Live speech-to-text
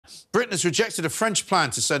Britain has rejected a French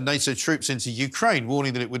plan to send NATO troops into Ukraine,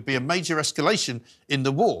 warning that it would be a major escalation in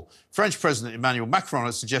the war. French President Emmanuel Macron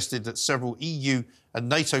has suggested that several EU and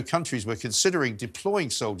NATO countries were considering deploying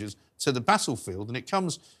soldiers to the battlefield, and it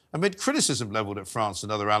comes amid criticism levelled at France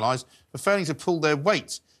and other allies for failing to pull their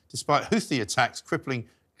weight, despite Houthi attacks crippling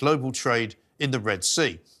global trade in the Red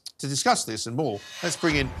Sea. To discuss this and more, let's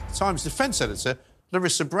bring in Times Defence Editor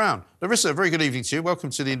Larissa Brown. Larissa, a very good evening to you.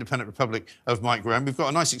 Welcome to the Independent Republic of Mike Graham. We've got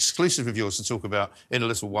a nice exclusive of yours to talk about in a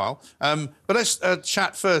little while. But let's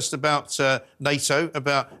chat first about NATO,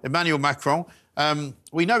 about Emmanuel Macron.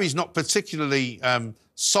 We know he's not particularly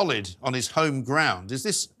solid on his home ground. Is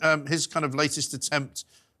this his kind of latest attempt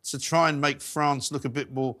to try and make France look a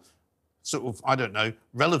bit more sort of, I don't know,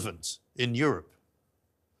 relevant in Europe?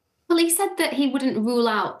 Well, he said that he wouldn't rule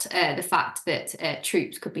out the fact that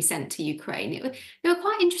troops could be sent to Ukraine. They were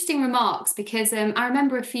quite interesting remarks because I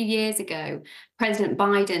remember a few years ago, President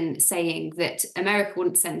Biden saying that America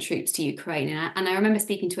wouldn't send troops to Ukraine. And I remember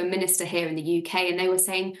speaking to a minister here in the UK and they were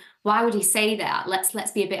saying, why would he say that?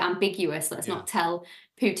 Let's be a bit ambiguous. Let's not tell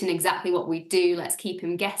Putin exactly what we do. Let's keep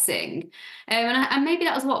him guessing. And maybe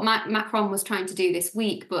that was what Macron was trying to do this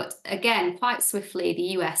week. But again, quite swiftly,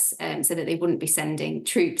 the US said that they wouldn't be sending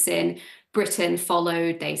troops in. Britain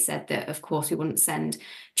followed. They said that, of course, we wouldn't send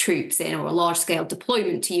troops in or a large-scale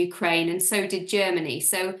deployment to Ukraine. And so did Germany.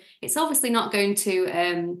 So it's obviously not going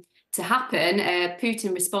to happen.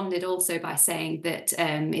 Putin responded also by saying that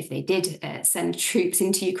if they did send troops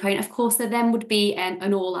into Ukraine, of course, there then would be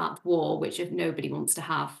an all-out war, which nobody wants to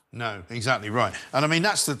have. No, exactly right. And I mean,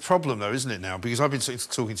 that's the problem, though, isn't it now? Because I've been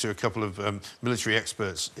talking to a couple of military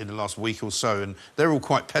experts in the last week or so, and they're all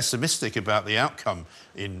quite pessimistic about the outcome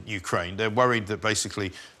in Ukraine. They're worried that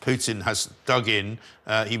basically Putin has dug in.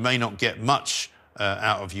 He may not get much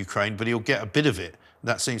out of Ukraine, but he'll get a bit of it.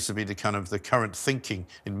 That seems to be the kind of the current thinking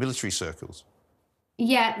in military circles.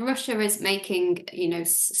 Yeah, Russia is making,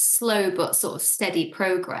 slow but sort of steady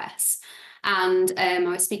progress. And I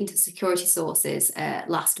was speaking to security sources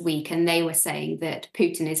last week, and they were saying that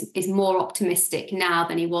Putin is more optimistic now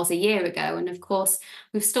than he was a year ago. And of course,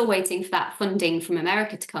 we're still waiting for that funding from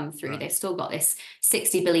America to come through. Right. They've still got this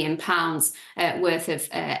 £60 billion worth of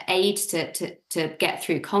aid to get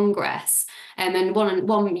through Congress. And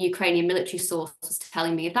one Ukrainian military source was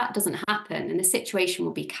telling me if that doesn't happen, and the situation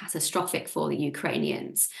will be catastrophic for the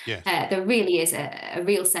Ukrainians. Yes. There really is a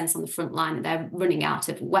real sense on the front line that they're running out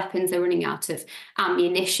of weapons, they're running out of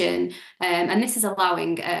ammunition, and this is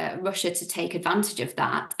allowing Russia to take advantage of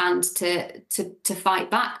that and to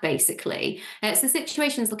fight back, basically. So the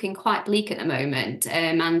situation is looking quite bleak at the moment,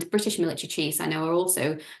 and British military chiefs, I know, are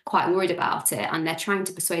also quite worried about it, and they're trying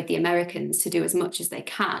to persuade the Americans to do as much as they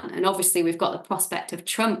can. And obviously, we've got the prospect of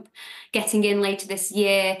Trump getting in later this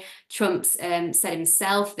year. Trump's said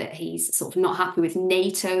himself that he's sort of not happy with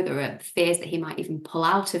NATO. There are fears that he might even pull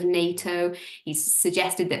out of NATO. He's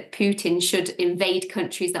suggested that Putin should invade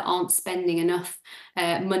countries that aren't spending enough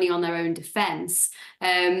money on their own defence.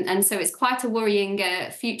 And so it's quite a worrying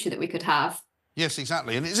future that we could have. Yes,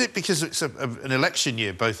 exactly. And is it because it's an election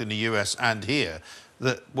year, both in the US and here,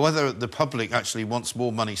 that whether the public actually wants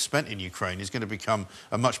more money spent in Ukraine is going to become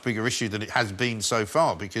a much bigger issue than it has been so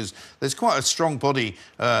far? Because there's quite a strong body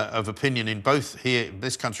of opinion in both here, in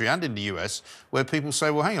this country and in the US, where people say,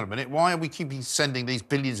 well, hang on a minute, why are we keeping sending these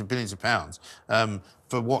billions and billions of pounds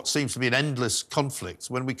for what seems to be an endless conflict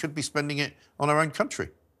when we could be spending it on our own country?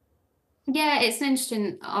 Yeah, it's an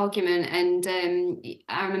interesting argument. And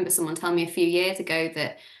I remember someone telling me a few years ago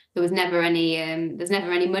that there's never any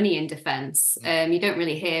money in defence. You don't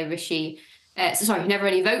really hear never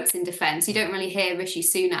any votes in defence. You don't really hear Rishi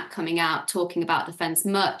Sunak coming out talking about defence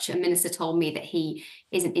much. A minister told me that he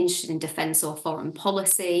isn't interested in defence or foreign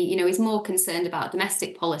policy. He's more concerned about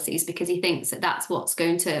domestic policies because he thinks that that's what's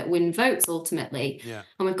going to win votes ultimately. Yeah.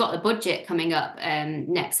 And we've got the budget coming up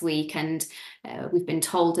next week, and we've been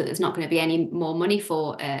told that there's not going to be any more money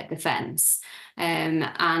for defence.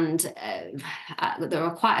 And there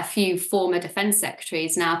are quite a few former defence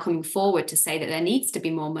secretaries now coming forward to say that there needs to be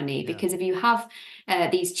more money, because if you have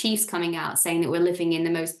these chiefs coming out saying that we're living in the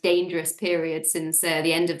most dangerous period since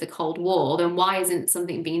the end of the Cold War, then why isn't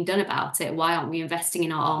something being done about it? Why aren't we investing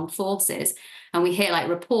in our armed forces? And we hear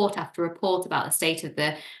report after report about the state of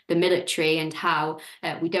the military and how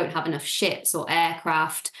we don't have enough ships or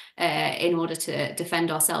aircraft in order to defend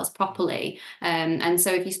ourselves properly. And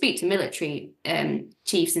so if you speak to military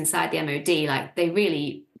chiefs inside the MOD, they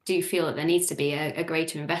really do feel that there needs to be a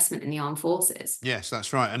greater investment in the armed forces. Yes,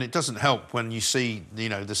 that's right. And it doesn't help when you see,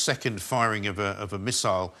 the second firing of a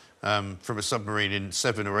missile from a submarine in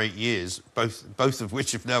 7 or 8 years, both of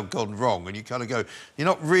which have now gone wrong. And you kind of go, you're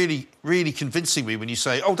not really convincing me when you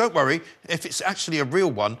say, oh, don't worry, if it's actually a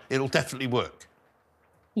real one, it'll definitely work.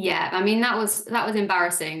 Yeah, I mean, that was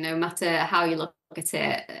embarrassing, no matter how you look at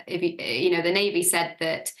it. If the Navy said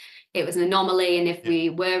that it was an anomaly, and if we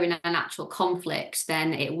were in an actual conflict,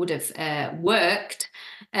 then it would have worked.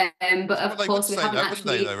 But of course, we haven't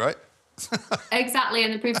actually. Wouldn't they, though, right? Exactly,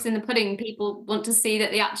 and the proof's in the pudding. People want to see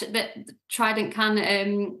that that Trident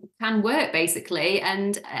can work, basically.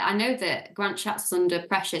 And I know that Grant Shapps was under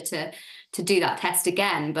pressure to do that test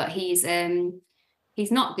again, but he's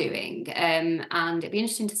not doing. And it'd be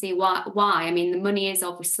interesting to see why. I mean, the money is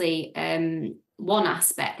obviously one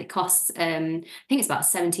aspect. It costs, I think it's about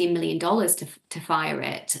 $17 million to fire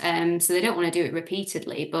it. So they don't want to do it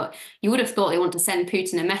repeatedly. But you would have thought they want to send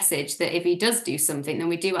Putin a message that if he does do something, then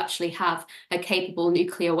we do actually have a capable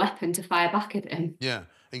nuclear weapon to fire back at him. Yeah.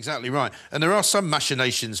 Exactly right. And there are some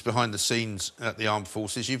machinations behind the scenes at the armed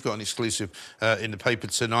forces. You've got an exclusive in the paper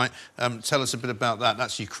tonight. Tell us a bit about that.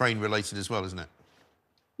 That's Ukraine related as well, isn't it?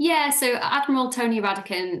 Yeah, so Admiral Tony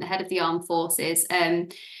Radakin, the head of the armed forces,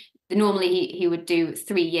 normally he would do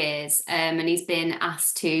 3 years, and he's been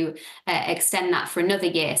asked to extend that for another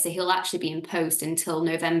year. So he'll actually be in post until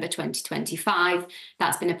November 2025.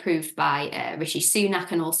 That's been approved by Rishi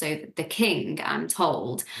Sunak and also the King, I'm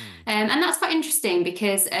told. And that's quite interesting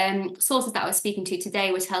because sources that I was speaking to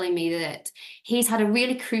today were telling me that he's had a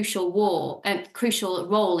really crucial role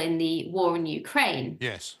in the war in Ukraine.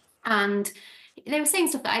 Yes. And they were saying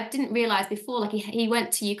stuff that I didn't realize before. Like he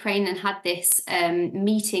went to Ukraine and had this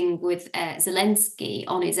meeting with Zelensky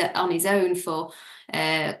on his own for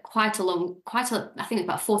I think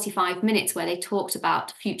about 45 minutes, where they talked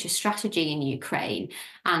about future strategy in Ukraine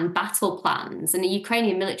and battle plans. And a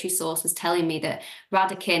Ukrainian military source was telling me that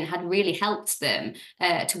Radakin had really helped them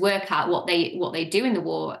to work out what they do in the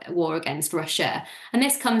war against Russia. And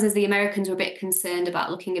this comes as the Americans were a bit concerned about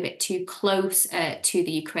looking a bit too close to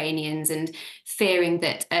the Ukrainians and fearing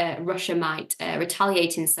that Russia might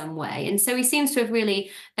retaliate in some way. And so he seems to have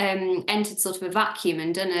really entered sort of a vacuum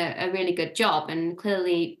and done a really good job. And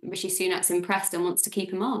clearly Rishi Sunak's impressed and wants to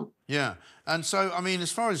keep him on. Yeah. And so, I mean,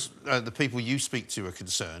 as far as the people you speak to are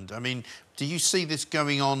concerned, I mean, do you see this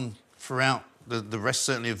going on throughout the rest,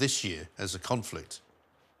 certainly, of this year as a conflict?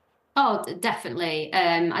 Oh, definitely.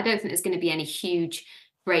 I don't think there's going to be any huge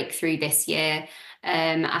breakthrough this year.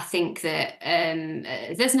 I think that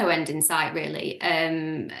there's no end in sight, really.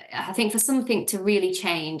 I think for something to really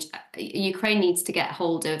change, Ukraine needs to get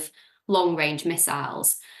hold of long-range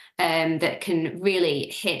missiles that can really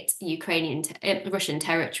hit Russian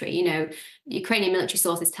territory. You know, Ukrainian military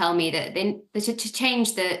sources tell me that to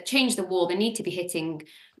change the war, they need to be hitting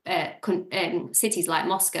cities like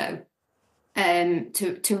Moscow.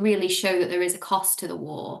 To really show that there is a cost to the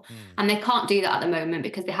war. And they can't do that at the moment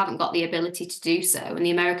because they haven't got the ability to do so, and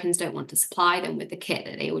the Americans don't want to supply them with the kit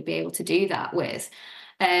that they would be able to do that with.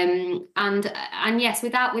 And yes,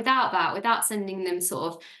 without sending them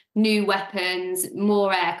sort of new weapons,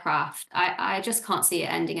 more aircraft, I just can't see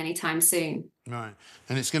it ending anytime soon. Right.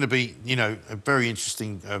 And it's going to be, you know, a very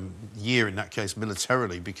interesting year in that case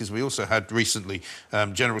militarily, because we also had recently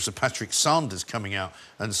General Sir Patrick Sanders coming out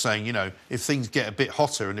and saying, you know, if things get a bit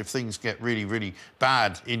hotter and if things get really, really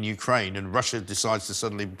bad in Ukraine and Russia decides to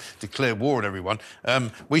suddenly declare war on everyone,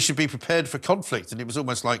 we should be prepared for conflict. And it was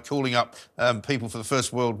almost like calling up people for the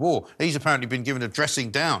First World War. He's apparently been given a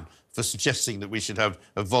dressing down for suggesting that we should have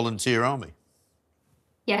a volunteer army.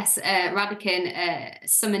 Yes, Radakin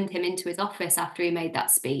summoned him into his office after he made that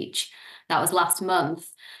speech. That was last month,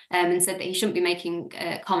 and said that he shouldn't be making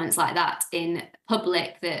comments like that in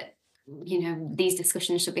public, that, you know, these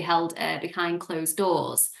discussions should be held behind closed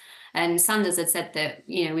doors. And Sanders had said that,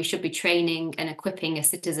 you know, we should be training and equipping a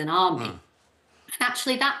citizen army. And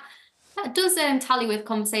actually, that does tally with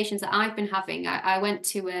conversations that I've been having. I went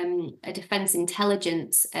to a defence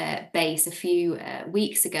intelligence base a few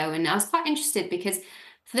weeks ago, and I was quite interested because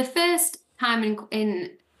for the first time in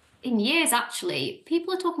years, actually,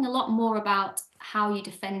 people are talking a lot more about how you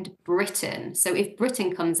defend Britain. So if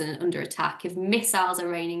Britain comes in under attack, if missiles are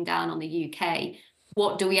raining down on the UK,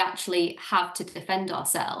 what do we actually have to defend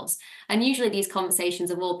ourselves? And usually these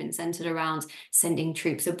conversations have all been centred around sending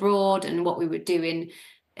troops abroad and what we would do in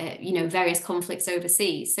various conflicts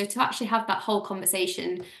overseas. So to actually have that whole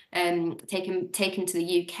conversation taken to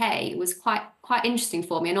the UK was quite interesting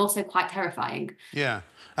for me, and also quite terrifying. Yeah.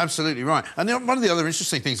 Absolutely right. And one of the other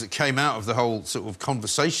interesting things that came out of the whole sort of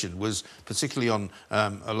conversation was, particularly on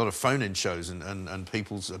a lot of phone-in shows and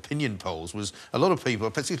people's opinion polls, was a lot of people,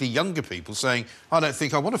 particularly younger people, saying, I don't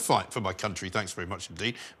think I want to fight for my country, thanks very much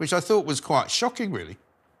indeed, which I thought was quite shocking, really.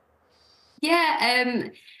 Yeah,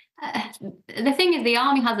 the thing is, the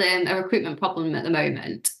army has a recruitment problem at the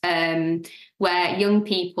moment, where young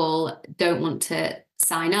people don't want to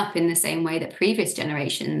sign up in the same way that previous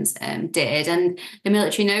generations did, and the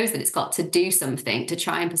military knows that it's got to do something to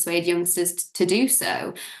try and persuade youngsters to do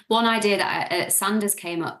so. One idea that Sanders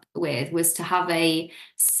came up with was to have a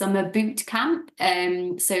summer boot camp,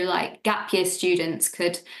 so like gap year students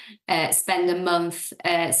could spend a month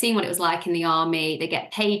seeing what it was like in the army. They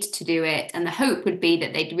get paid to do it, and the hope would be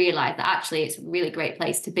that they'd realise that actually it's a really great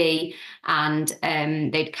place to be, and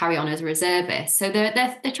they'd carry on as a reservist. So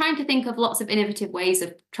they're trying to think of lots of innovative ways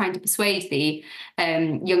of trying to persuade the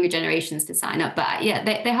younger generations to sign up. But yeah,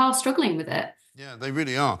 they are struggling with it. Yeah, they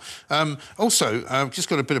really are. Also, I've just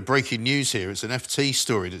got a bit of breaking news here. It's an FT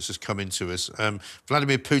story that's just come into us.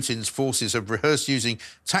 Vladimir Putin's forces have rehearsed using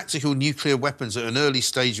tactical nuclear weapons at an early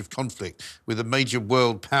stage of conflict with a major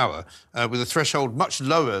world power, with a threshold much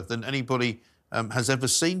lower than anybody has ever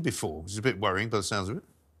seen before. Which is a bit worrying by the sounds of it.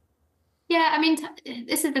 Yeah, I mean,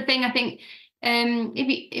 this is the thing. I think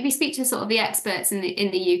if you speak to sort of the experts in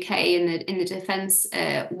the UK in the defence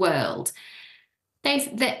world,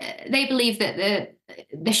 they believe that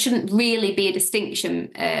there shouldn't really be a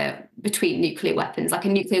distinction between nuclear weapons. Like, a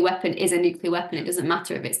nuclear weapon is a nuclear weapon. It doesn't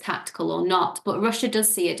matter if it's tactical or not. But Russia does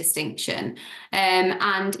see a distinction.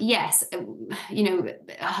 And yes,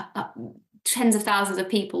 tens of thousands of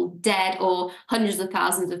people dead, or hundreds of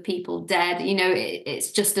thousands of people dead,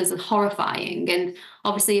 it's just as horrifying. And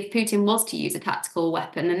obviously, if Putin was to use a tactical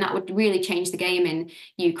weapon, then that would really change the game in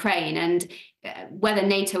Ukraine. And whether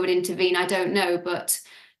NATO would intervene, I don't know, but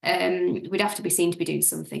we'd have to be seen to be doing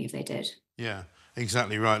something if they did. Yeah,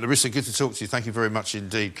 exactly right. Larissa, good to talk to you. Thank you very much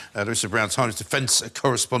indeed. Larissa Brown, Times Defence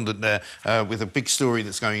correspondent there, with a big story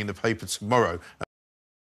that's going in the paper tomorrow.